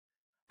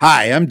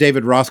Hi, I'm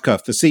David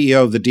Rothkopf, the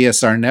CEO of the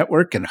DSR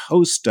Network and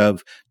host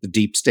of the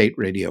Deep State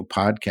Radio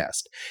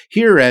podcast.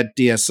 Here at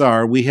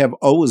DSR, we have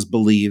always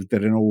believed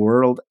that in a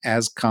world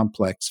as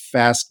complex,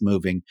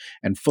 fast-moving,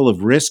 and full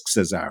of risks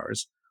as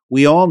ours,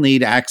 we all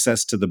need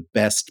access to the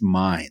best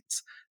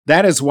minds.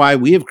 That is why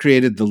we have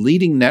created the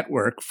leading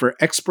network for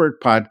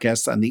expert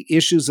podcasts on the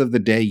issues of the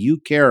day you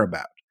care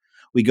about.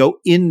 We go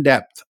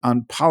in-depth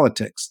on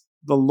politics,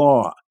 the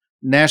law,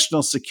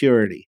 national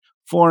security,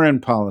 foreign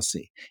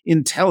policy,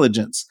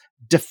 intelligence,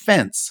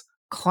 defense,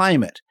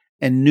 climate,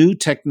 and new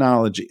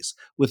technologies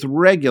with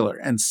regular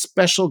and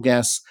special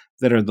guests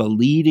that are the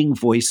leading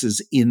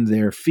voices in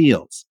their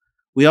fields.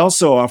 We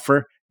also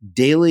offer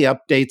daily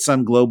updates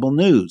on global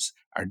news,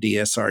 our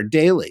DSR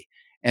Daily,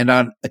 and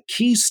on a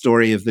key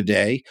story of the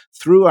day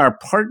through our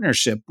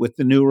partnership with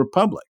the New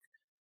Republic.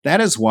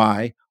 That is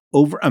why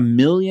over 1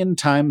 million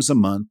times a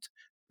month,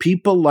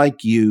 people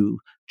like you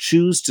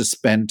choose to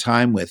spend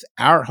time with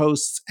our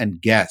hosts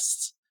and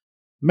guests.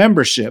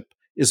 Membership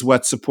is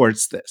what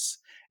supports this,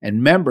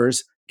 and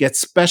members get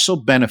special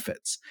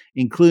benefits,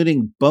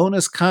 including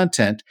bonus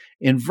content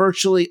in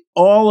virtually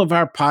all of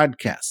our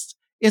podcasts.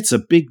 It's a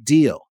big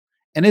deal,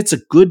 and it's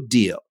a good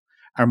deal.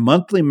 Our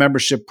monthly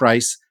membership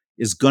price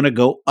is going to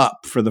go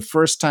up for the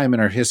first time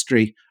in our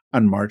history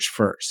on March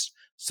 1st.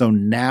 So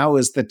now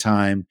is the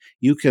time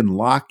you can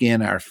lock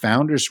in our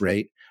founders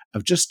rate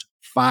of just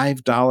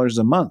 $5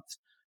 a month.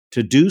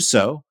 To do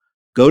so,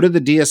 go to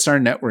the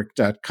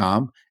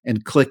DSRnetwork.com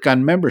and click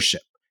on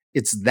membership.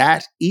 It's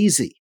that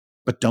easy,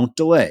 but don't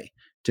delay.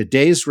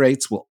 Today's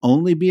rates will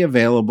only be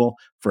available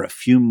for a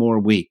few more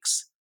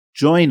weeks.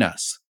 Join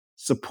us.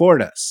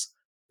 Support us.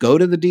 Go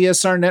to the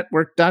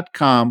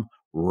DSRnetwork.com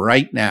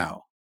right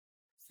now.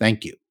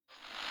 Thank you.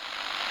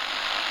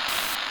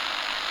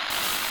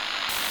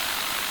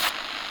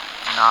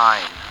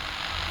 9,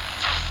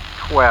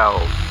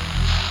 12,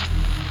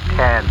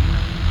 10,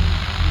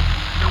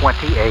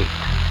 28,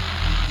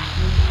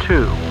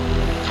 2,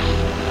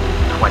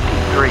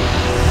 23.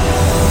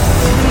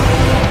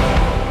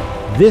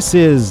 This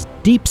is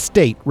Deep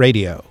State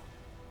Radio,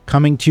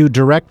 coming to you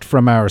direct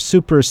from our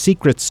super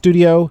secret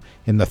studio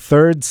in the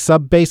third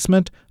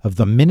sub-basement of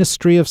the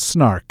Ministry of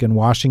Snark in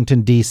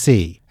Washington,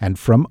 D.C., and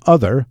from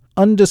other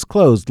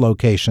undisclosed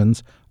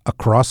locations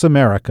across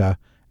America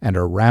and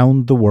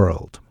around the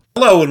world.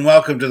 Hello and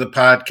welcome to the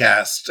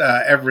podcast.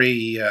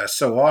 Every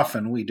so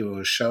often we do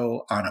a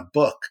show on a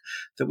book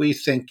that we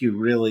think you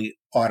really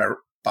ought to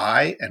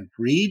buy and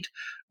read.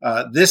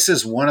 This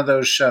is one of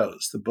those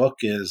shows. The book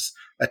is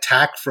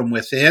Attack from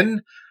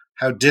Within,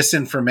 How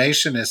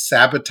Disinformation is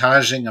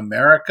Sabotaging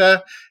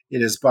America.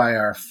 It is by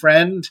our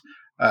friend,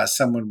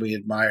 someone we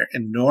admire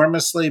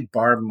enormously,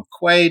 Barbara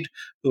McQuade,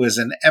 who is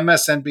an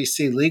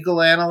MSNBC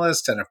legal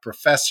analyst and a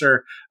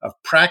professor of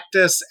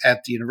practice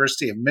at the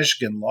University of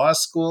Michigan Law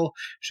School.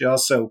 She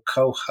also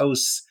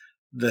co-hosts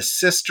the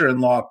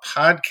Sister-in-Law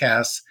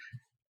podcast.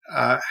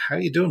 How are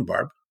you doing,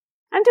 Barb?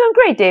 I'm doing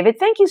great, David.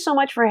 Thank you so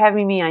much for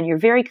having me on. You're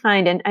very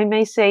kind. And I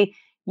may say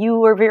you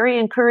were very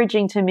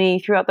encouraging to me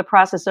throughout the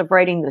process of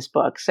writing this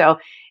book. So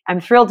I'm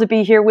thrilled to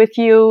be here with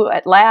you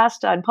at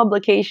last on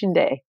publication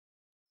day.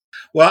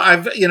 Well,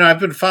 I've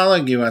been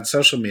following you on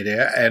social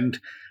media, and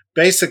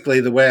basically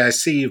the way I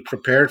see you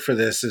prepared for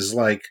this is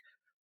like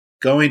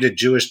going to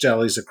Jewish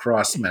delis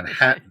across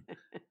Manhattan.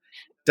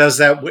 Is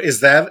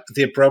that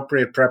the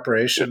appropriate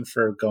preparation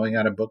for going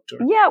on a book tour?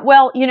 Yeah,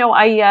 well,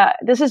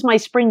 this is my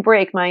spring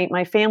break.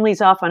 My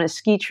family's off on a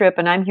ski trip,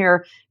 and I'm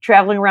here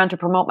traveling around to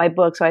promote my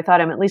book. So I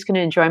thought I'm at least going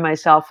to enjoy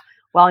myself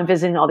while I'm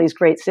visiting all these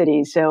great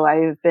cities. So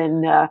I've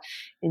been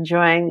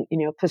enjoying,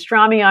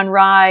 pastrami on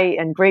rye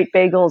and great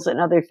bagels and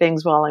other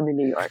things while I'm in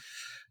New York.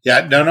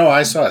 Yeah, no,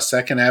 I saw a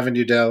Second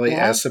Avenue Deli,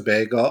 Yeah. Essa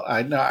Bagel.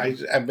 I know,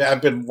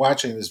 I've been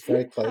watching this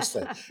very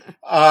closely.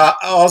 I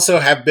also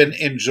have been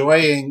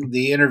enjoying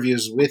the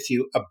interviews with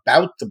you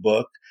about the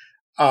book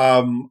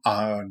on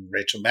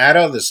Rachel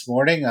Maddow this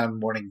morning on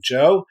Morning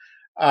Joe.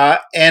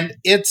 And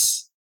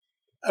it's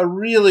a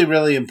really,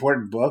 really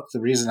important book. The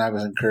reason I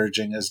was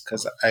encouraging is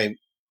because I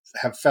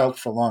have felt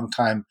for a long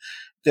time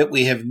that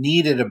we have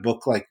needed a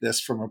book like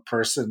this from a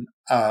person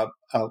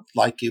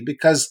like you,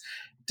 because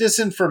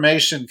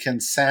disinformation can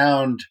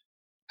sound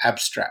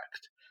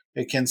abstract.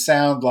 It can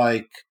sound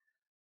like,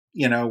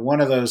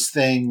 one of those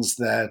things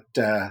that,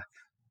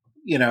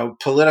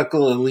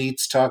 political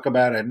elites talk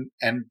about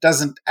and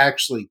doesn't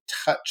actually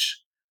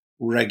touch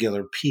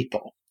regular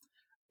people.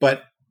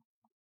 But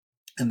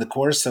in the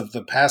course of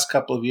the past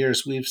couple of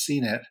years, we've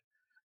seen it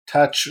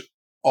touch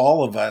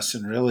all of us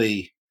in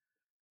really,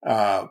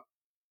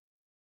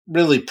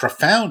 really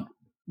profound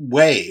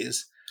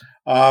ways.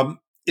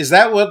 Is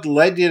that what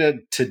led you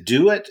to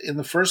do it in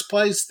the first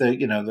place?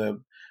 The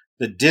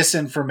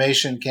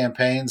disinformation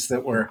campaigns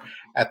that were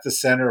at the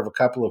center of a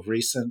couple of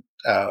recent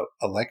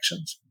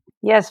elections?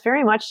 Yes,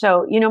 very much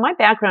so. My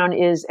background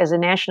is as a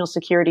national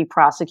security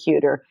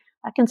prosecutor.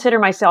 I consider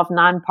myself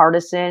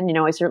nonpartisan.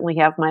 I certainly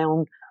have my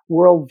own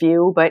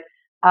worldview, but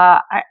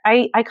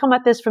I come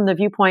at this from the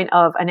viewpoint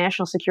of a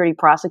national security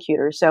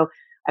prosecutor. So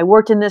I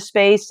worked in this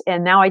space,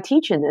 and now I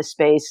teach in this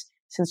space.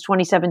 Since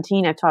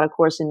 2017, I've taught a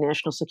course in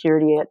national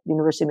security at the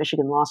University of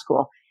Michigan Law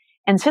School.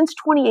 And since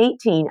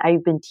 2018,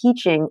 I've been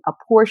teaching a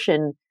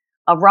portion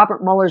of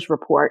Robert Mueller's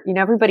report.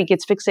 Everybody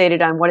gets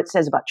fixated on what it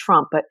says about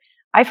Trump, but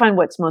I find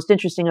what's most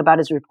interesting about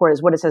his report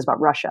is what it says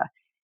about Russia.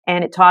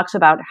 And it talks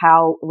about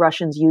how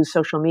Russians use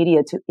social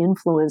media to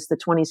influence the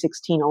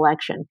 2016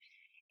 election.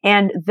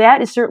 And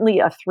that is certainly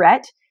a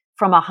threat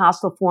from a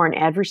hostile foreign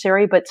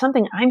adversary. But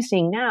something I'm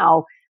seeing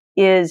now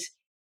is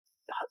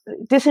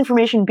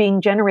disinformation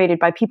being generated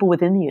by people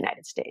within the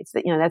United States.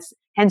 That's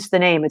hence the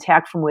name,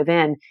 attack from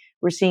within.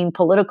 We're seeing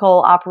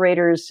political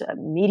operators,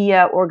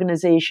 media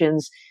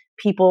organizations,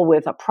 people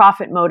with a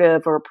profit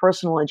motive or a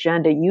personal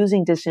agenda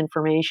using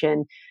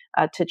disinformation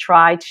to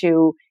try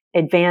to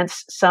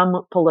advance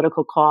some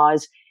political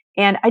cause.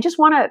 And I just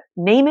want to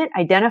name it,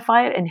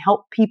 identify it, and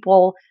help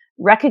people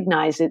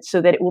recognize it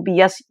so that it will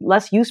be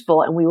less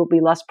useful and we will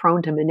be less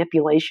prone to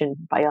manipulation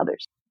by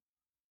others.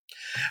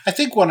 I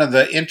think one of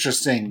the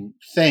interesting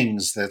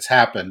things that's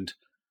happened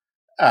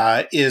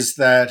is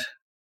that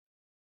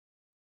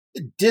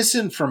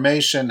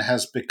disinformation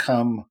has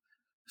become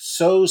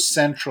so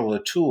central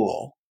a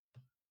tool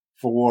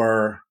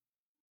for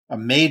a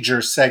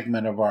major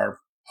segment of our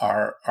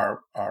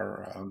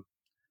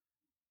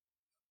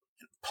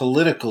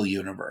political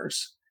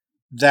universe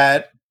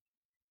that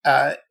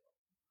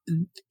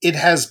it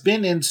has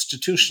been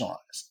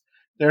institutionalized.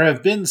 There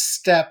have been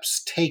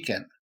steps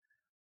taken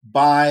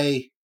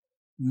by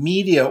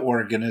media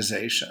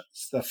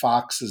organizations, the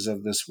Foxes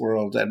of this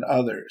world and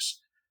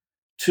others,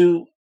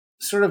 to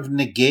sort of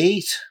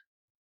negate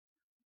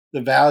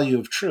the value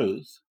of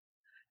truth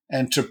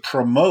and to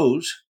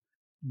promote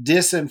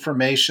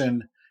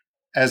disinformation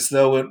as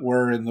though it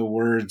were, in the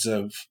words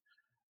of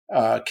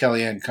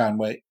Kellyanne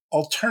Conway,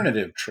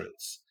 alternative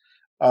truths.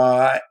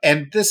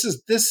 And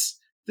this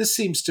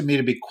seems to me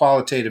to be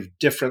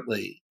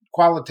qualitatively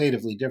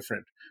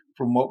different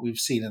from what we've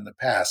seen in the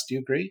past. Do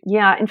you agree?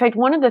 Yeah. In fact,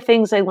 one of the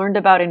things I learned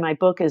about in my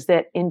book is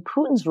that in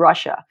Putin's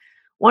Russia,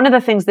 one of the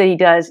things that he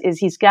does is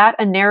he's got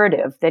a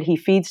narrative that he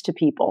feeds to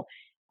people.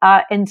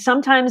 And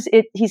sometimes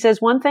he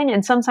says one thing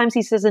and sometimes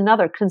he says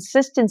another.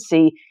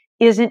 Consistency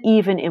isn't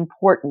even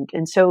important.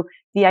 And so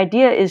the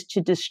idea is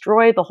to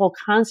destroy the whole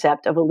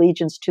concept of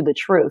allegiance to the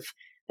truth.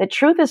 That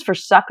truth is for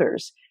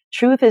suckers.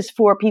 Truth is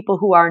for people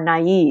who are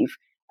naive.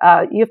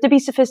 You have to be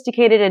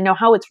sophisticated and know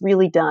how it's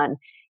really done.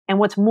 And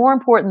what's more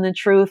important than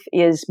truth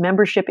is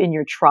membership in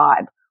your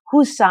tribe.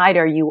 Whose side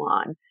are you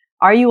on?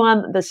 Are you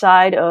on the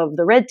side of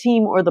the red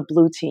team or the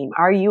blue team?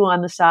 Are you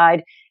on the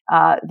side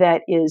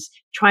that is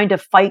trying to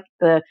fight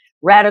the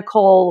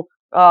radical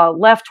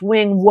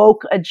left-wing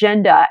woke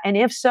agenda? And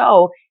if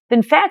so,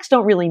 then facts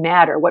don't really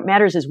matter. What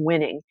matters is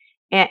winning.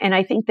 And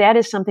I think that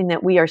is something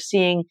that we are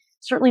seeing,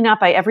 certainly not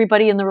by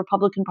everybody in the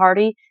Republican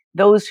Party.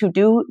 Those who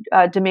do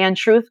demand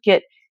truth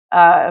get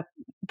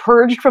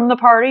purged from the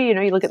party.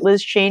 You look at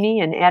Liz Cheney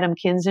and Adam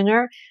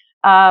Kinzinger,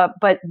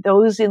 but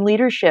those in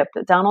leadership,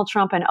 Donald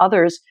Trump and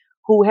others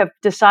who have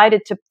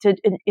decided to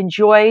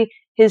enjoy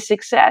his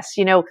success.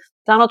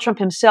 Donald Trump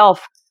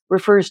himself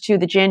refers to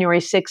the January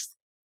 6th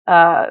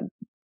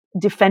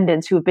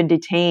defendants who have been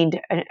detained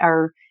and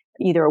are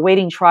either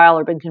awaiting trial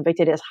or been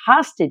convicted as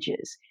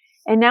hostages.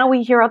 And now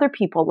we hear other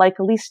people like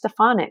Elise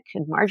Stefanik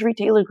and Marjorie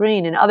Taylor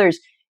Greene and others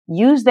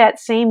use that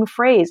same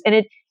phrase. And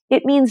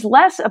it means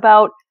less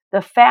about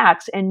the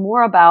facts and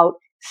more about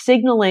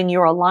signaling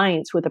your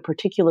alliance with a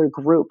particular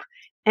group.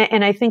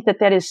 And I think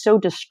that is so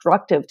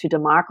destructive to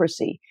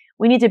democracy.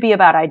 We need to be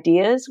about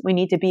ideas. We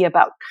need to be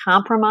about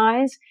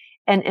compromise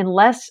and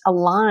less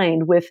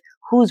aligned with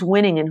who's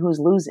winning and who's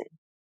losing.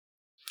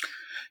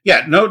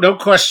 Yeah, no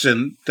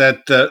question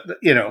that,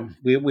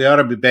 we ought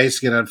to be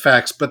basing it on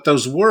facts. But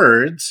those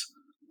words,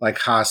 like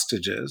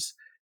hostages,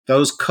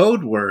 those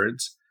code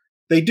words,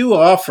 they do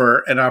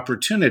offer an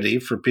opportunity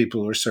for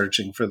people who are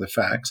searching for the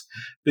facts.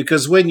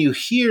 Because when you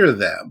hear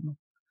them,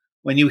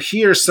 when you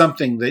hear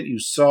something that you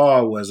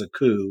saw was a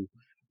coup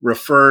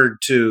referred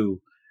to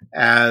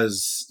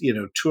as,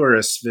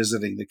 tourists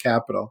visiting the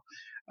Capitol,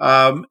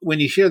 when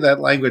you hear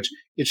that language,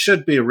 it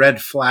should be a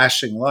red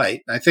flashing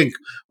light. I think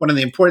one of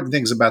the important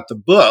things about the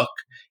book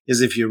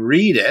is if you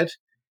read it,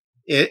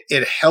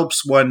 it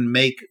helps one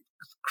make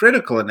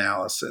critical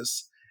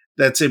analysis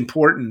that's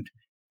important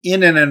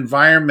in an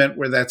environment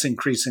where that's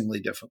increasingly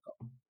difficult.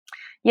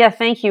 Yeah,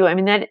 thank you. I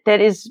mean,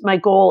 that is my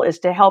goal, is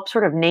to help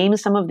sort of name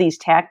some of these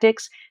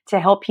tactics to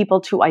help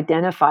people to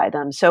identify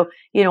them. So,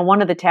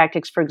 one of the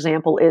tactics, for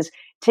example, is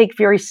take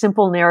very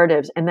simple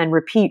narratives and then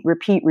repeat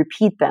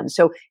them.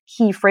 So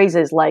key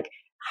phrases like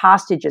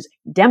hostages,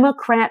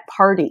 Democrat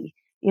Party.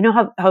 You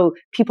know how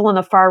people on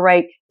the far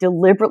right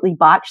deliberately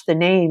botch the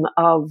name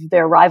of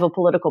their rival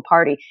political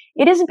party.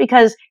 It isn't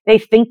because they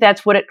think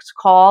that's what it's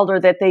called or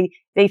that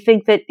they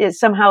think that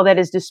somehow that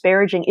is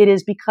disparaging. It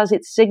is because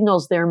it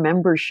signals their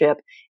membership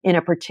in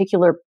a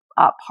particular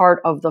part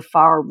of the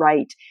far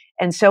right.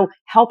 And so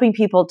helping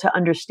people to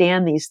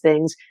understand these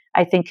things,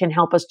 I think, can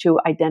help us to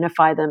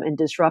identify them and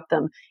disrupt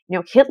them.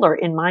 Hitler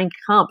in Mein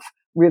Kampf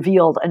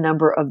revealed a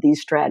number of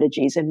these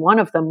strategies. And one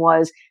of them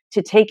was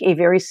to take a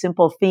very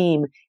simple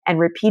theme and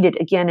repeat it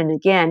again and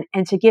again,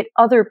 and to get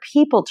other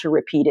people to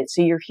repeat it.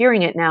 So you're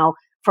hearing it now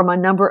from a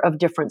number of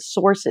different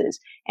sources.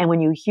 And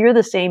when you hear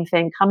the same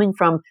thing coming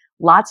from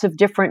lots of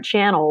different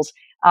channels,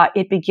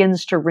 it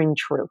begins to ring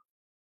true.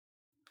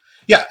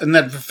 Yeah, and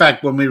that, in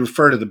fact, when we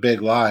refer to the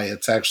big lie,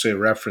 it's actually a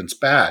reference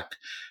back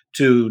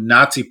to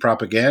Nazi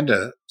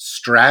propaganda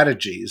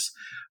strategies,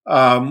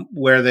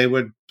 where they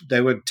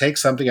would take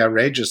something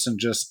outrageous and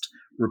just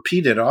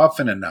repeat it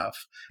often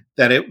enough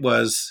that it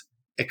was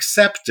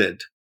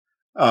accepted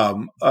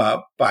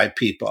by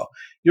people.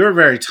 You're a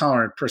very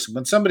tolerant person.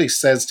 When somebody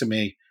says to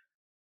me,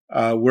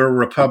 "We're a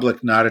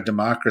republic, not a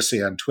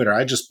democracy," on Twitter,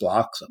 I just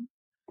block them.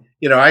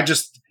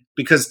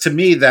 Because to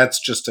me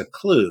that's just a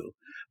clue.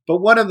 But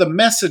one of the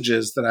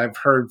messages that I've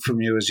heard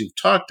from you as you've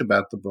talked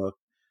about the book,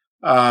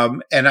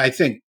 and I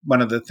think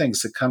one of the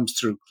things that comes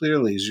through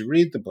clearly as you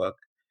read the book,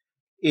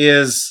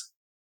 is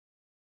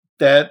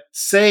that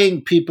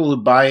saying people who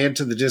buy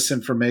into the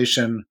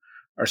disinformation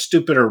are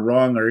stupid or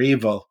wrong or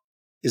evil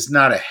is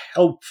not a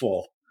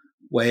helpful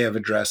way of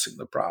addressing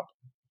the problem.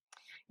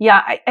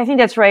 Yeah, I think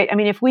that's right. I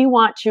mean, if we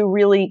want to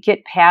really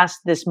get past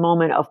this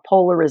moment of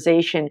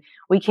polarization,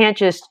 we can't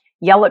just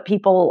yell at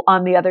people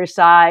on the other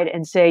side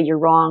and say you're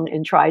wrong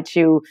and try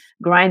to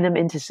grind them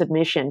into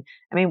submission.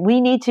 I mean,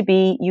 we need to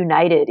be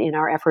united in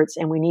our efforts,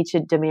 and we need to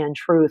demand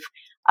truth.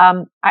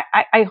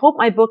 I hope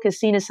my book is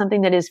seen as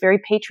something that is very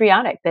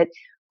patriotic, that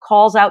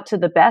calls out to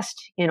the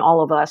best in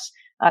all of us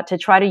to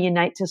try to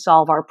unite to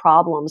solve our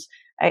problems.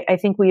 I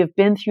think we have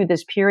been through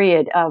this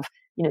period of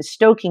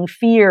stoking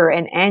fear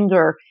and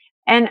anger,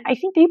 and I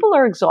think people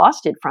are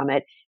exhausted from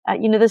it.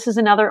 This is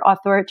another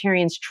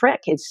authoritarian's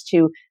trick. It's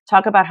to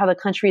talk about how the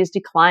country is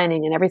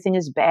declining and everything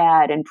is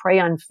bad and prey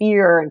on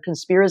fear and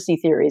conspiracy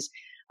theories.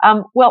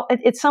 Well,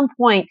 at some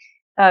point,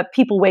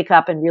 people wake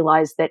up and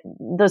realize that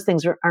those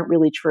things aren't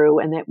really true,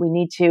 and that we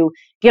need to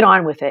get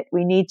on with it.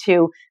 We need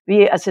to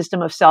be a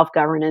system of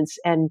self-governance,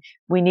 and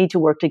we need to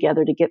work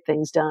together to get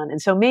things done.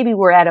 And so maybe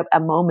we're at a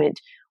moment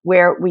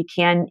where we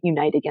can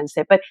unite against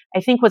it. But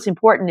I think what's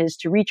important is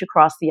to reach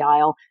across the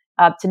aisle,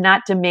 to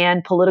not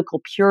demand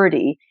political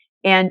purity,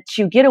 and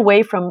to get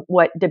away from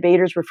what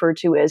debaters refer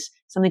to as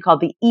something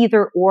called the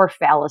either or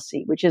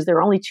fallacy, which is there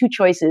are only two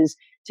choices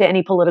to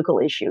any political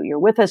issue. You're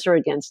with us or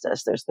against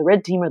us. There's the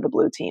red team or the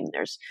blue team.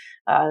 There's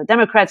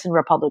Democrats and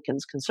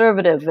Republicans,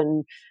 conservative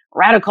and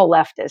radical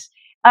leftists.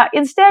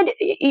 Instead,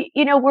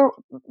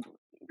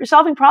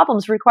 solving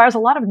problems requires a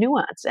lot of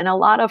nuance and a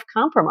lot of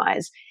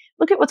compromise.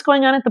 Look at what's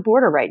going on at the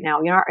border right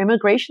now. Our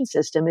immigration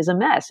system is a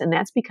mess, and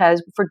that's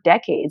because for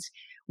decades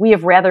we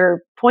have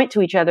rather point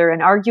to each other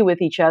and argue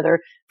with each other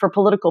for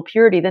political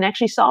purity than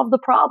actually solve the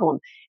problem.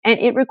 And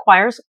it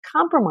requires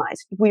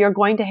compromise. We are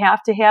going to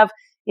have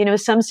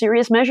some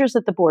serious measures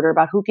at the border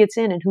about who gets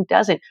in and who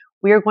doesn't.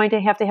 We are going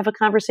to have a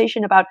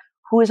conversation about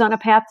who is on a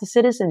path to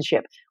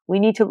citizenship. We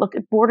need to look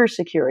at border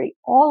security.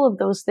 All of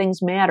those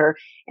things matter.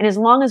 And as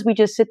long as we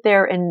just sit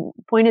there and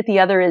point at the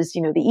other as,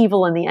 the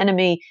evil and the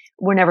enemy,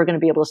 we're never going to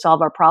be able to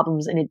solve our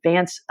problems and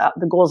advance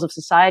the goals of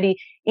society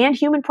and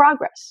human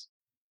progress.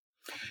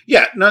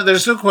 Yeah, no,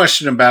 there's no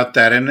question about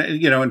that. And,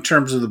 in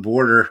terms of the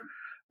border,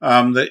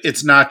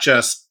 it's not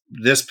just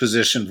this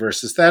position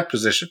versus that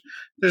position.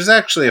 There's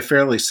actually a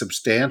fairly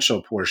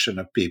substantial portion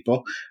of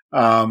people,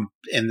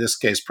 in this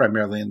case,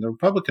 primarily in the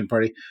Republican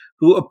Party,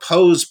 who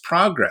oppose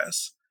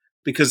progress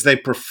because they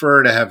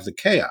prefer to have the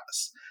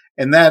chaos.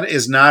 And that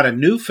is not a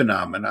new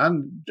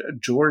phenomenon.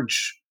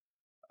 George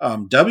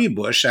W.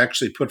 Bush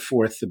actually put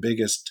forth the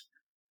biggest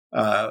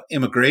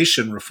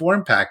immigration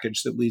reform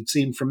package that we'd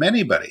seen from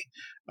anybody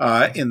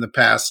in the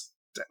past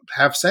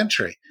half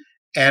century.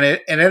 And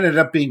it ended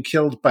up being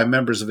killed by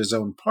members of his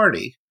own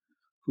party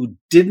who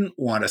didn't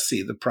want to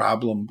see the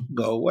problem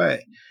go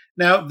away.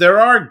 Now, there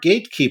are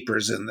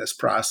gatekeepers in this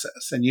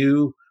process, and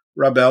you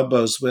rub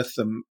elbows with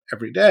them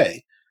every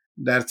day.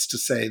 That's to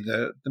say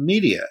the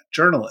media,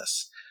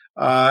 journalists.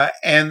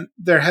 And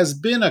there has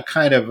been a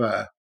kind of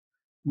a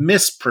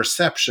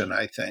misperception,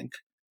 I think,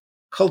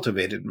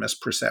 cultivated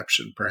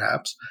misperception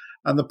perhaps,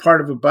 on the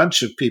part of a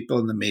bunch of people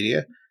in the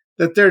media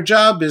that their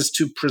job is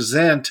to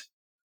present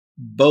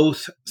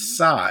both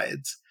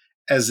sides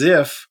as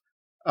if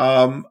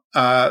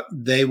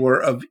they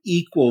were of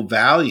equal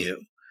value,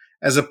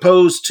 as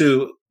opposed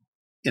to,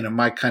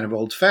 my kind of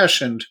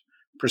old-fashioned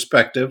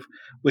perspective,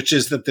 which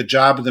is that the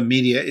job of the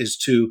media is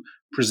to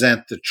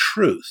present the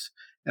truth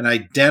and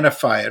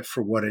identify it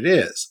for what it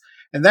is.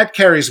 And that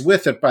carries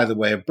with it, by the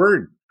way, a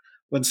burden.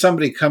 When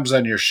somebody comes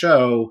on your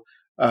show,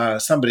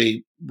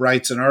 somebody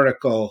writes an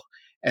article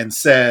and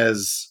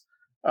says,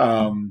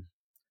 Donald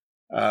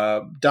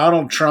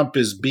Trump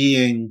is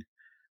being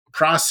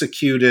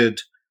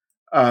prosecuted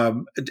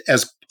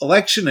as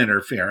election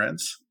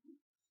interference,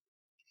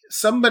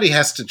 somebody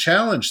has to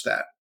challenge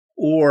that,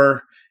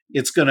 or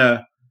it's going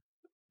to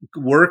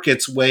work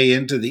its way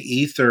into the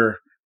ether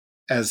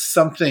as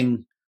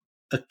something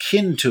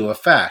akin to a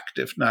fact,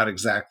 if not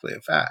exactly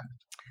a fact.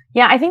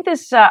 Yeah, I think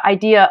this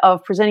idea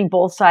of presenting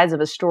both sides of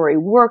a story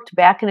worked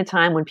back in a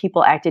time when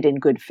people acted in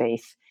good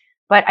faith.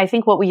 But I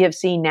think what we have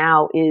seen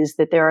now is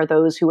that there are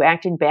those who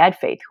act in bad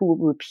faith, who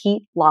will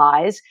repeat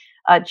lies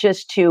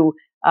just to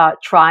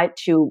try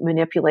to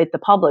manipulate the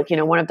public. You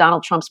know, one of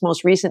Donald Trump's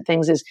most recent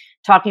things is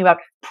talking about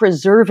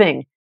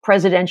preserving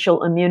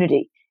presidential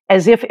immunity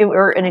as if it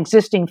were an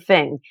existing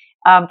thing.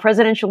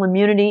 Presidential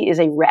immunity is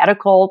a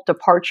radical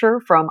departure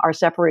from our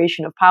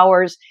separation of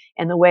powers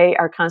and the way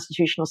our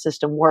constitutional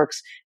system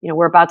works. You know,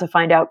 we're about to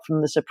find out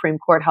from the Supreme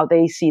Court how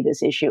they see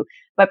this issue.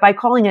 But by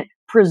calling it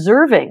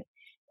preserving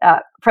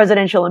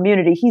presidential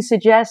immunity, he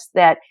suggests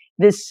that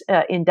this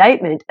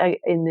indictment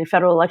in the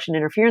federal election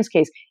interference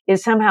case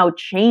is somehow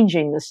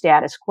changing the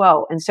status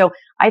quo. And so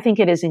I think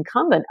it is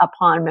incumbent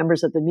upon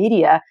members of the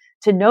media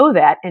to know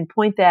that and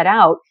point that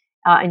out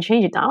and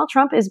change it. Donald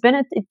Trump has been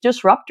a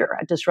disruptor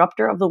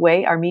of the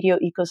way our media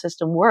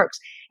ecosystem works.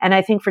 And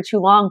I think for too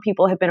long,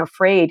 people have been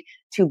afraid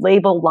to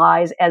label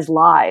lies as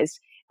lies.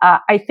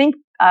 I think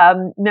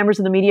members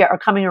of the media are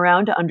coming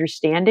around to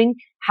understanding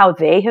how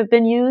they have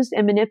been used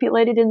and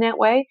manipulated in that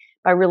way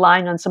by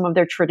relying on some of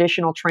their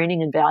traditional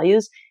training and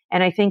values.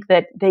 And I think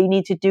that they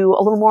need to do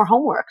a little more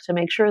homework to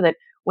make sure that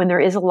when there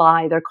is a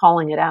lie, they're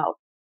calling it out.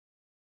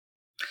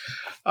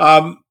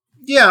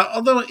 Yeah,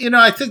 although,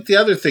 I think the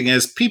other thing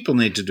is people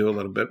need to do a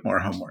little bit more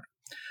homework,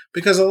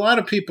 because a lot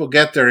of people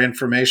get their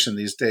information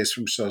these days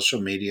from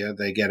social media.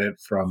 They get it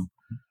from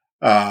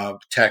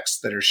texts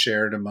that are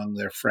shared among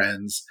their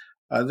friends.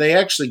 They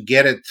actually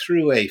get it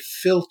through a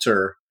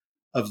filter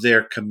of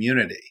their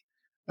community,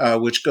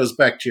 which goes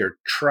back to your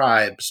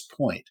tribe's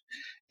point.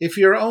 If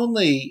you're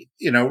only,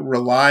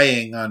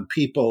 relying on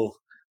people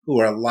who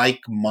are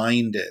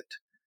like-minded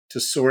to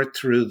sort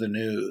through the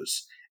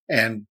news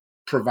and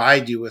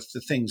provide you with the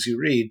things you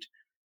read,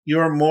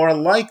 you're more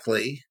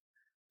likely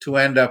to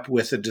end up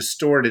with a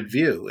distorted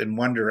view in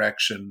one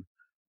direction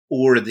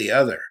or the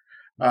other.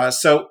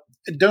 So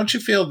don't you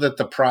feel that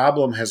the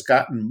problem has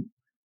gotten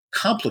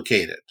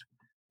complicated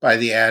by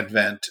the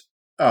advent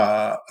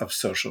of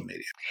social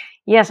media?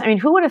 Yes. I mean,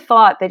 who would have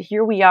thought that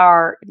here we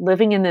are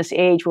living in this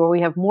age where we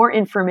have more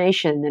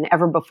information than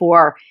ever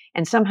before,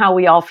 and somehow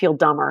we all feel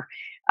dumber.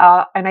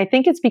 And I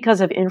think it's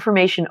because of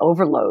information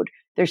overload.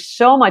 There's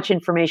so much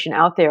information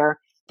out there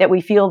that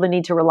we feel the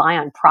need to rely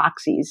on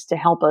proxies to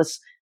help us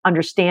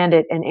understand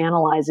it and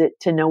analyze it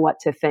to know what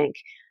to think.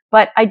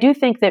 But I do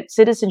think that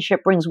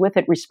citizenship brings with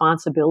it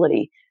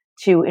responsibility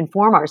to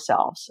inform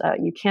ourselves.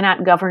 You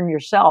cannot govern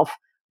yourself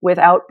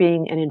without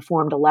being an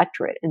informed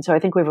electorate. And so I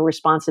think we have a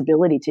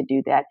responsibility to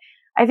do that.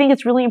 I think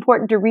it's really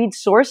important to read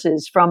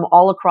sources from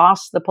all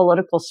across the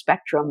political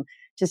spectrum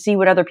to see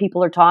what other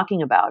people are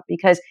talking about.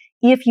 Because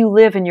if you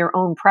live in your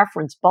own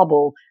preference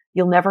bubble,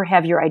 you'll never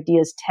have your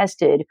ideas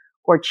tested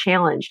or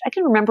challenged. I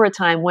can remember a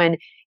time when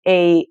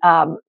a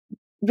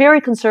very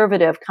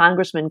conservative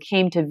congressman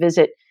came to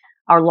visit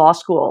our law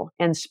school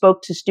and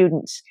spoke to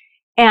students.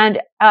 And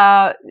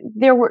our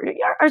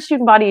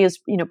student body is,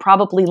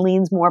 probably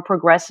leans more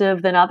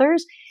progressive than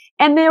others.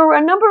 And there were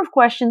a number of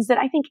questions that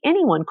I think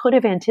anyone could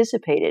have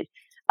anticipated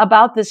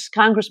about this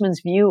congressman's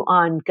view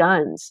on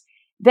guns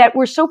that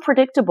were so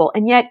predictable.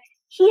 And yet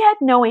he had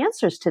no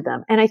answers to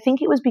them. And I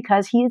think it was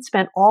because he had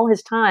spent all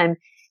his time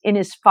in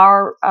his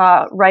far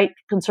right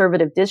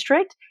conservative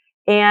district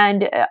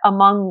and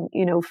among,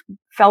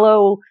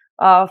 fellow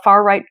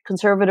far right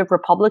conservative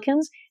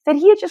Republicans, that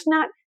he had just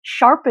not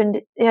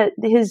sharpened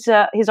his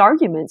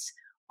arguments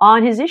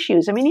on his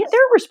issues. I mean, there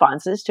are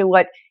responses to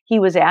what he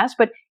was asked,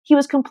 but he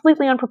was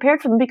completely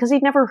unprepared for them because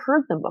he'd never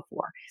heard them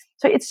before.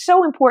 So it's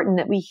so important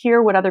that we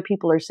hear what other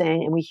people are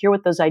saying and we hear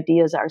what those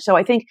ideas are. So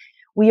I think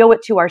we owe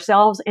it to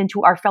ourselves and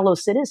to our fellow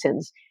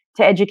citizens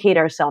to educate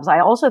ourselves. I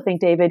also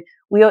think, David,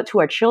 we owe it to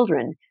our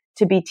children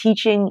to be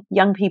teaching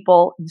young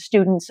people,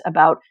 students,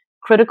 about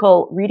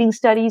critical reading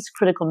studies,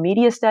 critical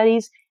media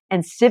studies,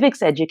 and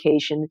civics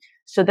education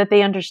so that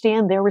they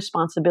understand their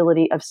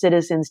responsibility of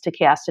citizens to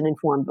cast an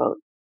informed vote.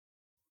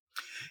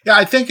 Yeah,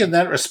 I think in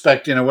that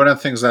respect, one of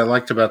the things I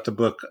liked about the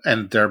book,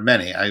 and there are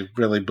many, I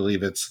really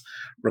believe it's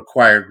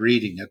required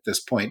reading at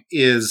this point,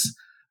 is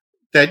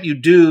that you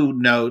do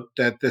note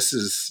that this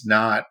is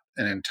not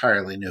an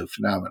entirely new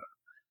phenomenon.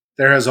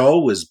 There has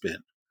always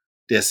been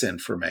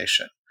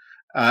disinformation.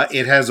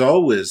 It has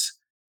always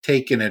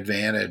taken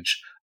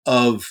advantage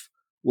of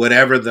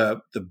whatever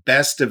the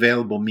best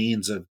available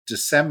means of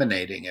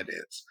disseminating it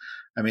is.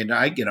 I mean,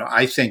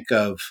 I think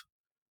of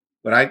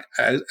what I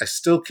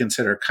still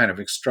consider kind of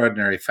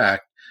extraordinary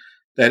fact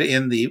that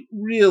in the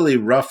really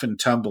rough and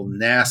tumble,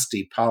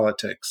 nasty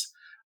politics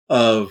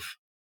of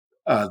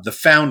the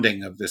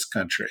founding of this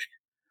country,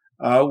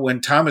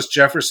 when Thomas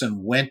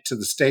Jefferson went to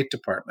the State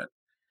Department,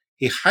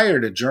 he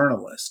hired a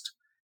journalist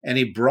and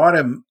he brought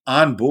him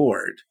on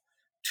board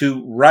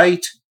to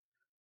write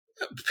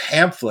a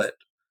pamphlet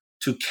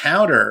to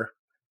counter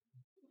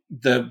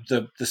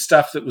the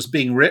stuff that was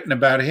being written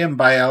about him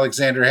by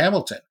Alexander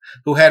Hamilton,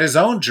 who had his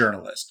own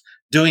journalist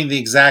doing the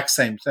exact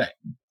same thing.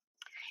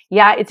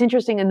 Yeah, it's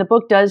interesting. And the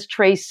book does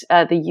trace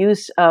the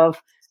use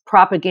of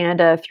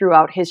propaganda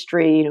throughout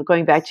history,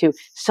 going back to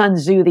Sun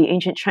Tzu, the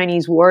ancient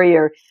Chinese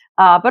warrior,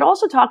 but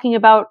also talking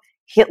about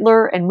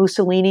Hitler and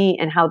Mussolini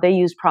and how they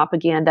used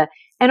propaganda.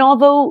 And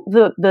although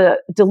the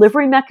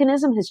delivery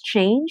mechanism has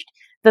changed,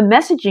 the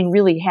messaging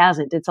really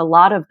hasn't. It's a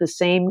lot of the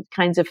same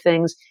kinds of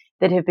things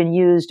that have been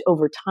used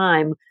over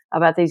time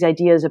about these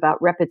ideas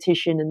about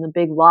repetition and the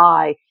big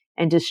lie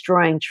and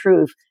destroying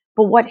truth.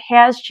 But what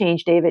has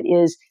changed, David,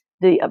 is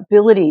the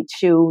ability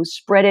to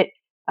spread it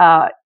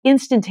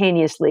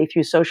instantaneously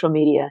through social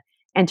media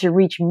and to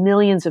reach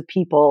millions of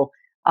people.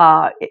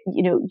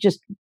 Just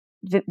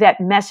that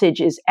message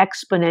is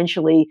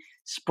exponentially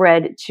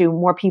spread to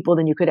more people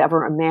than you could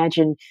ever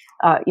imagine,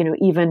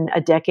 even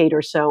a decade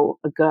or so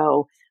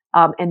ago.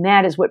 And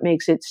that is what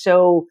makes it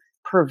so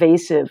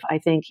pervasive, I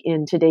think,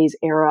 in today's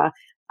era.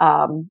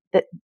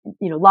 That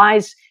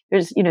lies.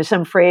 There's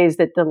some phrase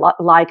that the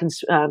lie can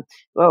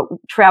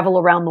travel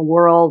around the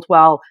world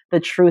while the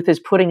truth is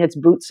putting its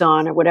boots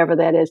on, or whatever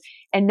that is.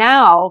 And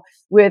now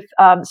with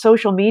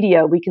social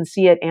media, we can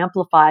see it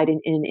amplified in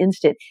an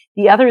instant.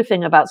 The other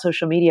thing about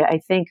social media, I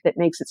think, that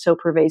makes it so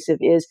pervasive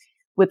is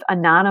with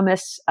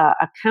anonymous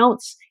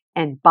accounts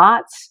and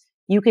bots.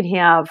 You can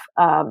have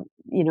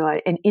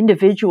an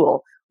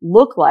individual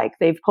look like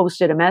they've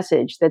posted a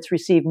message that's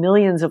received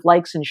millions of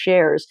likes and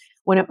shares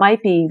when it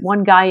might be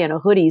one guy in a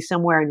hoodie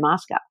somewhere in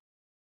Moscow.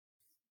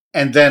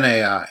 And then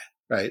AI,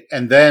 right?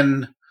 And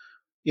then,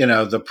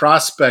 the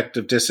prospect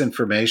of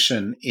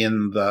disinformation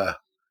in the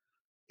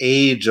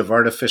age of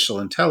artificial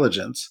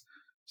intelligence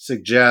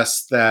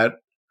suggests that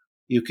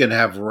you can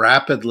have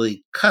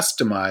rapidly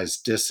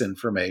customized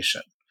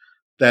disinformation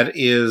that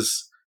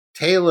is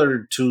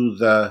tailored to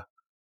the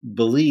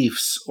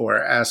beliefs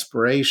or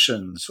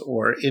aspirations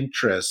or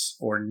interests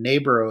or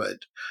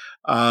neighborhood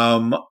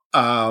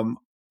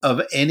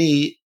of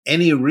any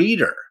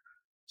reader,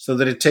 so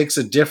that it takes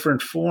a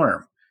different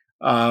form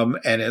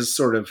and is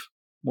sort of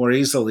more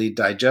easily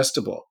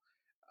digestible.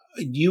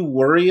 You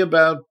worry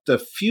about the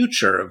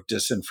future of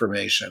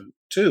disinformation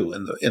too,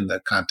 in the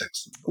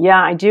context of the book.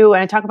 Yeah, I do.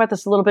 And I talk about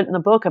this a little bit in the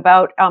book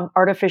about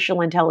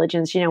artificial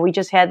intelligence. We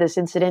just had this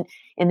incident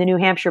in the New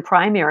Hampshire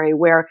primary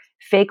where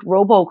fake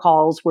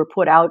robocalls were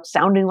put out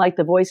sounding like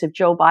the voice of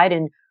Joe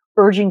Biden,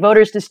 urging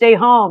voters to stay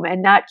home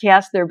and not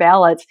cast their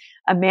ballots.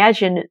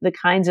 Imagine the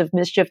kinds of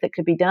mischief that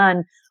could be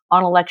done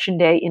on election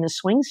day in a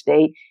swing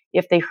state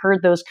if they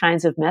heard those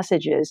kinds of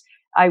messages.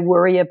 I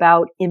worry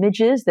about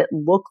images that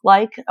look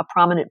like a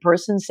prominent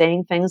person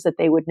saying things that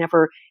they would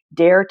never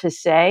dare to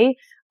say.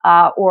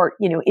 Or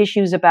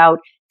issues about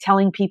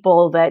telling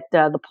people that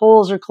the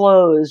polls are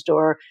closed,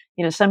 or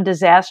some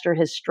disaster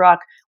has struck.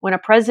 When a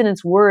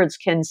president's words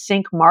can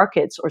sink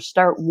markets or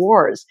start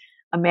wars,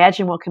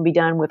 imagine what can be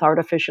done with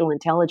artificial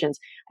intelligence.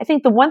 I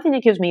think the one thing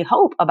that gives me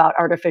hope about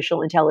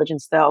artificial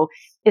intelligence, though,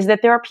 is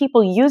that there are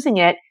people using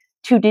it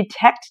to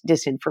detect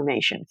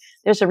disinformation.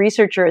 There's a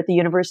researcher at the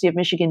University of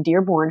Michigan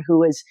Dearborn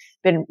who has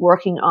been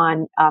working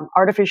on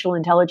artificial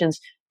intelligence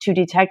to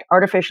detect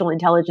artificial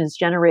intelligence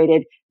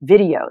generated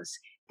videos.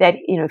 That,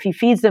 if he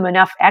feeds them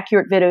enough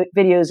accurate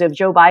videos of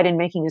Joe Biden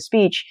making a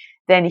speech,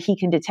 then he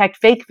can detect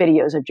fake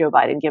videos of Joe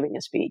Biden giving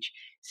a speech.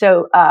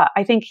 So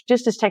I think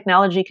just as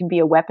technology can be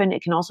a weapon,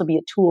 it can also be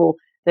a tool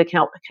that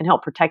can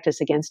help protect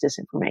us against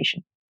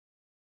disinformation.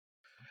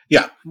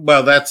 Yeah,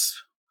 well,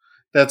 that's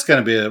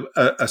going to be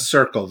a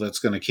circle that's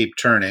going to keep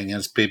turning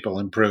as people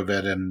improve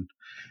it, and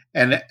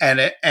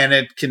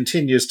it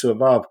continues to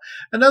evolve.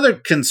 Another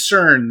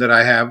concern that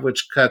I have,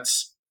 which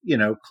cuts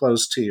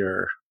close to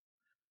your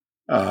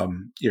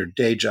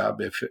day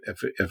job, if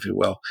you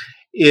will,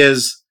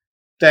 is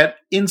that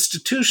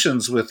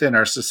institutions within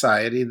our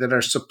society that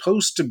are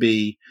supposed to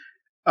be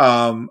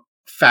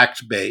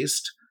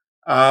fact-based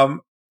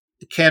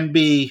can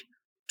be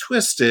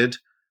twisted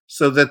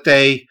so that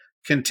they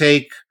can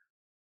take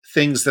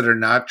things that are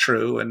not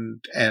true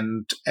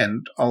and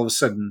all of a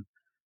sudden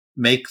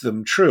make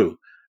them true.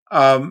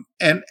 And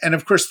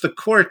of course, the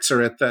courts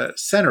are at the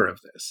center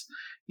of this.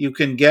 You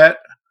can get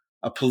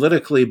a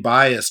politically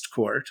biased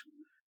court,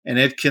 and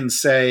it can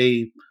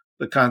say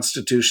the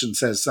Constitution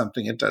says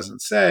something it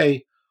doesn't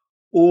say,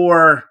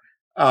 or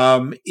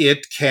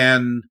it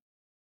can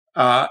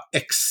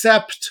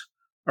accept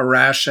a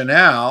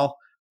rationale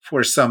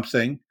for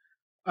something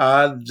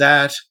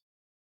that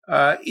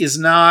is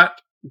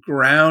not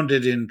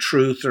grounded in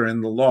truth or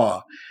in the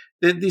law.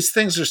 These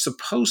things are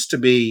supposed to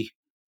be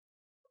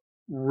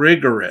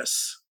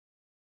rigorous,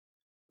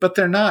 but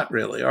they're not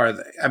really, are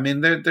they? I mean,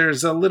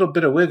 there's a little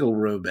bit of wiggle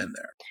room in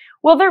there.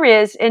 Well, there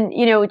is. And,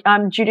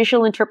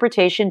 judicial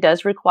interpretation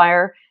does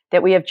require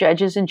that we have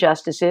judges and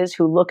justices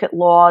who look at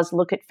laws,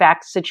 look at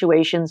fact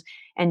situations,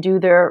 and do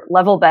their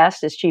level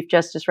best, as Chief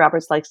Justice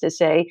Roberts likes to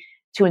say,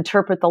 to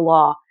interpret the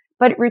law.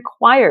 But it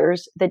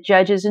requires that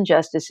judges and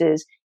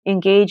justices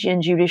engage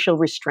in judicial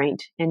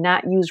restraint and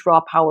not use raw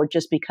power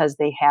just because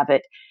they have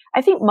it.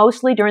 I think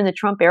mostly during the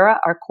Trump era,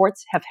 our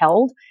courts have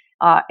held.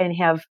 and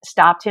have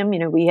stopped him.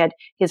 He had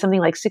something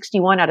like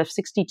 61 out of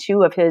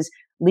 62 of his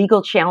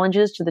legal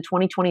challenges to the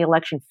 2020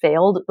 election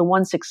failed. The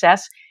one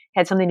success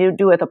had something to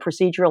do with a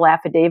procedural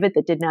affidavit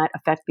that did not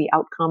affect the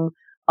outcome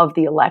of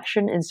the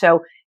election. And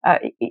so,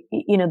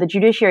 the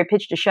judiciary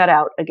pitched a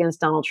shutout against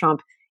Donald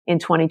Trump in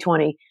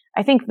 2020.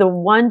 I think the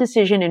one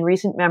decision in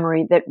recent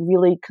memory that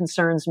really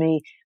concerns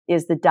me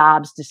is the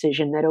Dobbs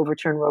decision that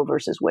overturned Roe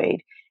versus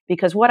Wade.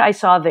 Because what I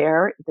saw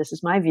there, this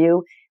is my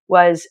view,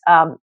 was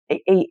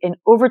an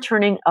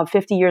overturning of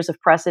 50 years of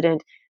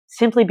precedent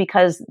simply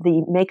because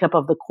the makeup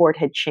of the court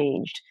had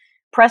changed.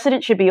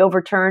 Precedent should be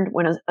overturned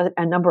when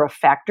a number of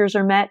factors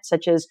are met,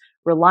 such as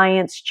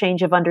reliance,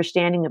 change of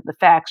understanding of the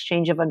facts,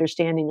 change of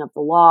understanding of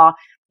the law,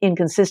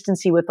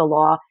 inconsistency with the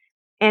law.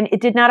 And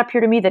it did not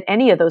appear to me that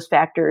any of those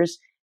factors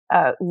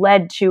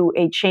led to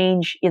a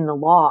change in the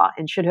law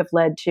and should have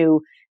led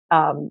to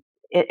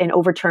an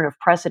overturn of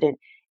precedent.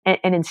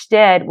 And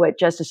instead, what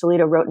Justice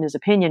Alito wrote in his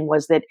opinion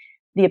was that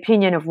the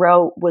opinion of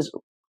Roe was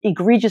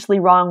egregiously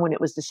wrong when it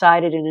was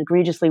decided and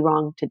egregiously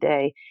wrong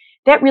today.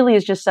 That really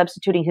is just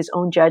substituting his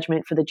own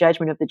judgment for the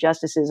judgment of the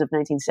justices of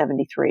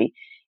 1973.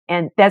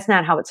 And that's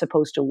not how it's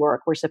supposed to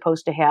work. We're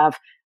supposed to have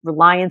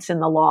reliance in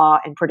the law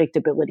and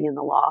predictability in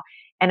the law.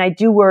 And I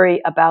do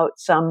worry about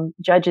some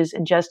judges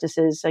and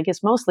justices, I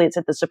guess mostly it's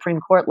at the Supreme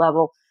Court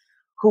level,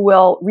 who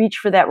will reach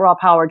for that raw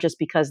power just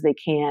because they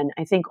can.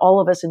 I think all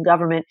of us in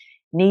government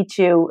need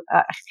to,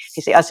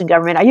 you say us in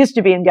government, I used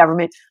to be in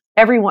government,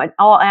 everyone,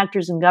 all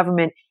actors in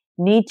government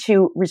need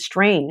to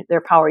restrain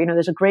their power.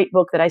 There's a great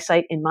book that I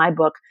cite in my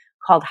book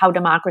called How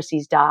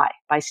Democracies Die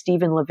by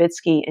Stephen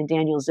Levitsky and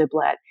Daniel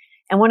Ziblatt.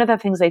 And one of the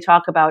things they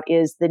talk about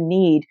is the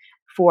need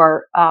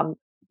for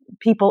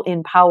people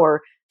in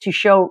power to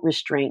show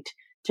restraint,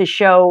 to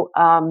show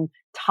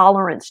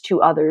tolerance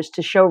to others,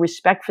 to show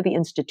respect for the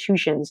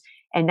institutions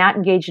and not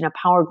engage in a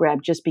power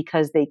grab just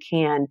because they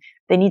can.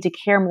 They need to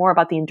care more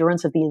about the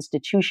endurance of the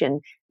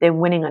institution than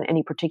winning on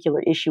any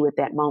particular issue at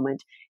that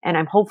moment. And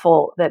I'm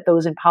hopeful that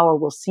those in power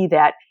will see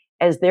that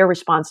as their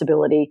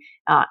responsibility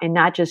and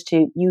not just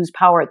to use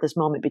power at this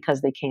moment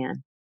because they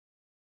can.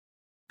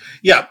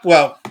 Yeah,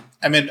 well,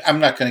 I mean, I'm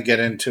not going to get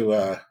into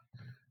a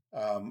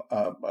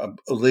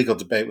legal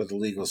debate with a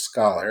legal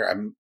scholar.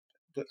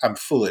 I'm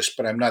foolish,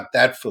 but I'm not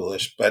that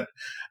foolish. But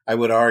I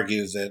would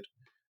argue that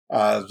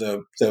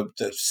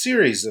the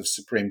series of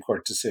Supreme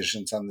Court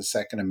decisions on the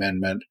Second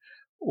Amendment,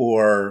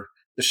 or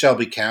the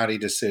Shelby County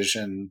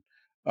decision,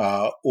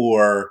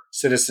 or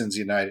Citizens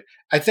United,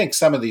 I think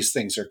some of these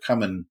things are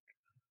coming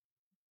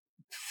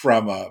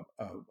from a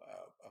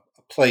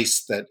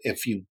place that,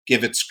 if you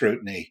give it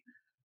scrutiny,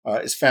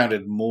 is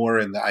founded more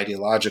in the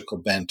ideological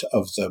bent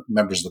of the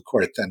members of the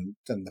court than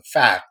the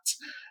facts.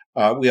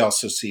 We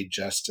also see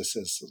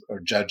justices or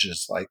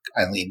judges like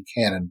Eileen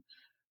Cannon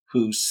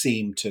who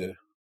seem to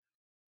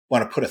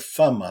want to put a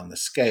thumb on the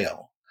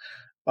scale,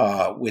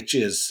 which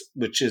is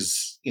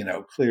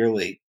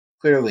clearly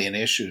an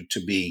issue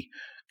to be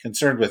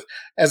concerned with.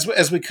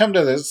 As we come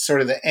to the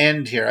sort of the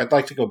end here, I'd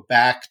like to go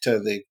back to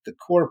the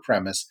core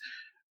premise.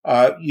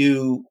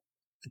 You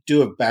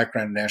do have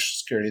background in national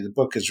security. The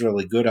book is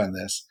really good on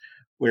this.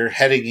 We're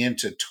heading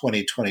into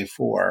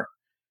 2024.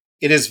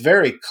 It is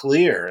very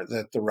clear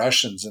that the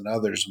Russians and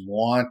others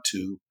want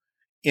to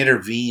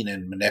intervene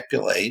and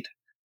manipulate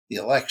the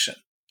election.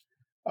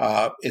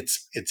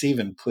 It's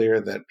even clear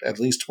that at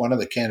least one of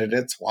the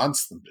candidates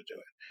wants them to do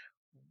it.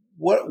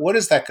 What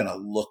is that going to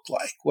look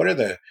like? What are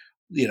the,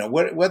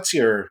 what's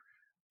your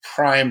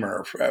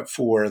primer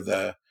for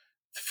the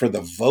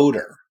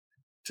voter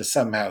to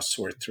somehow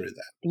sort through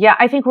that? Yeah,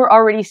 I think we're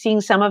already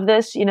seeing some of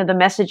this. The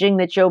messaging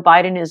that Joe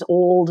Biden is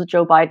old,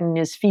 Joe Biden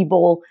is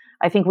feeble.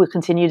 I think we'll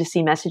continue to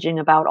see messaging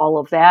about all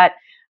of that.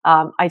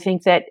 I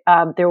think that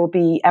there will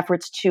be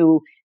efforts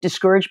to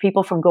discourage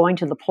people from going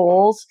to the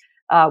polls,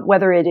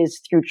 whether it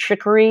is through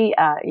trickery.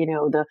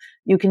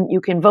 You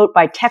can vote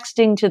by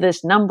texting to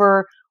this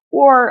number,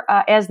 or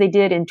as they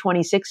did in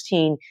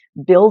 2016,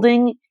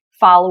 building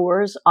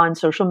followers on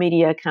social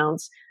media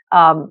accounts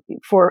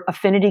for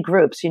affinity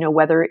groups,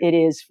 whether it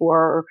is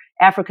for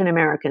African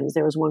Americans,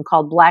 there was one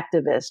called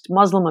Blacktivist,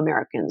 Muslim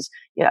Americans,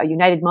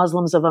 United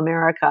Muslims of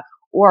America,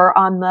 or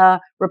on the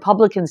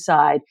Republican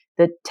side,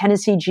 the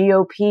Tennessee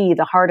GOP,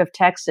 the Heart of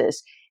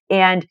Texas,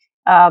 and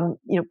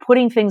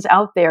putting things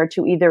out there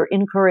to either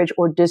encourage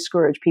or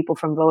discourage people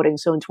from voting.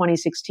 So in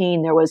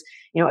 2016, there was,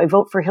 a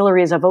vote for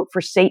Hillary is a vote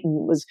for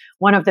Satan was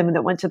one of them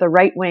that went to the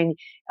right-wing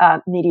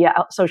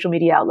social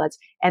media outlets,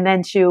 and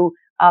then to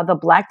the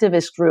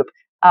Blacktivist group.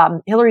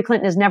 Hillary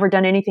Clinton has never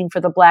done anything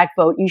for the Black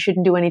vote. You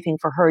shouldn't do anything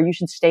for her. You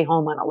should stay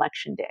home on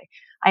election day.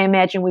 I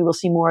imagine we will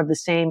see more of the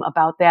same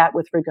about that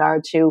with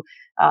regard to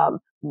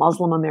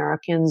Muslim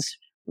Americans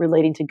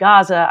relating to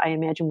Gaza. I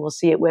imagine we'll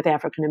see it with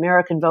African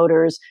American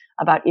voters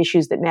about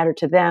issues that matter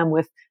to them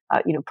with,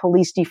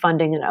 police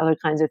defunding and other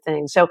kinds of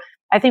things. So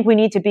I think we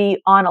need to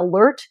be on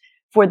alert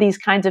for these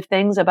kinds of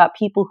things about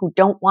people who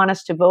don't want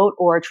us to vote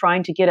or are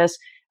trying to get us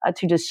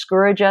to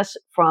discourage us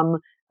from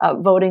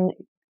voting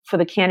for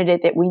the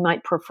candidate that we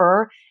might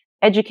prefer.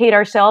 educate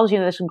ourselves.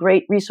 There's some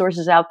great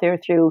resources out there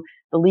through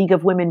the League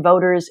of Women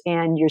Voters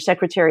and your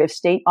Secretary of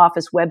State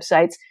office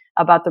websites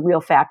about the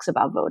real facts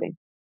about voting.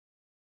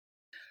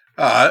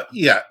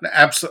 Yeah,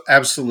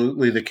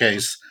 absolutely the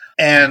case.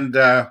 And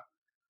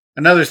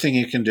another thing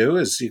you can do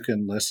is you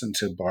can listen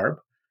to Barb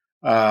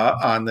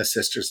on the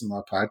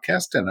Sisters-in-Law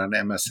podcast and on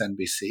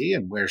MSNBC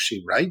and where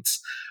she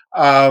writes.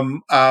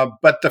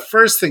 But the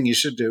first thing you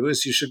should do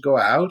is you should go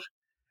out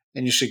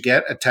and you should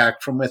get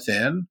Attack from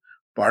Within,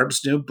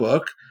 Barb's new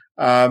book,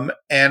 and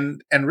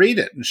read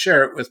it and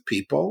share it with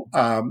people.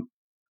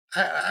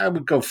 I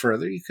would go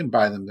further. You can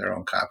buy them their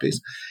own copies,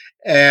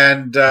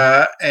 and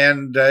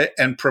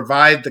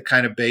provide the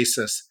kind of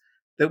basis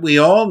that we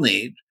all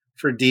need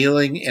for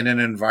dealing in an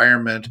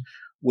environment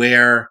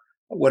where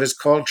what is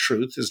called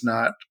truth is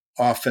not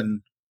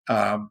often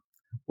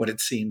what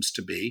it seems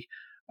to be,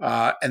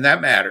 and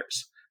that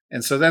matters.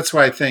 And so that's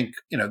why I think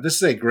this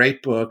is a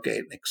great book,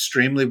 an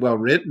extremely well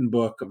written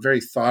book, a very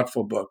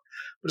thoughtful book,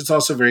 but it's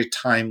also a very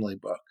timely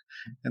book.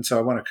 And so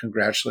I want to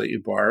congratulate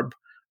you, Barb,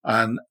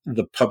 on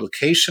the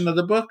publication of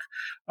the book.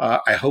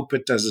 I hope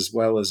it does as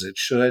well as it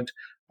should.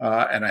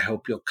 And I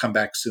hope you'll come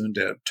back soon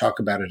to talk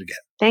about it again.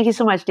 Thank you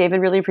so much, David.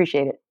 Really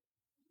appreciate it.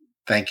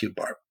 Thank you,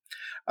 Barb.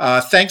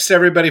 Thanks to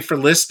everybody for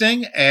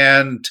listening.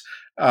 And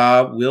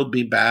we'll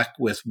be back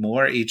with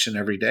more each and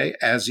every day,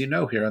 as you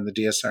know, here on the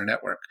DSR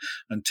Network.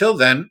 Until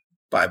then,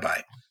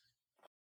 bye-bye.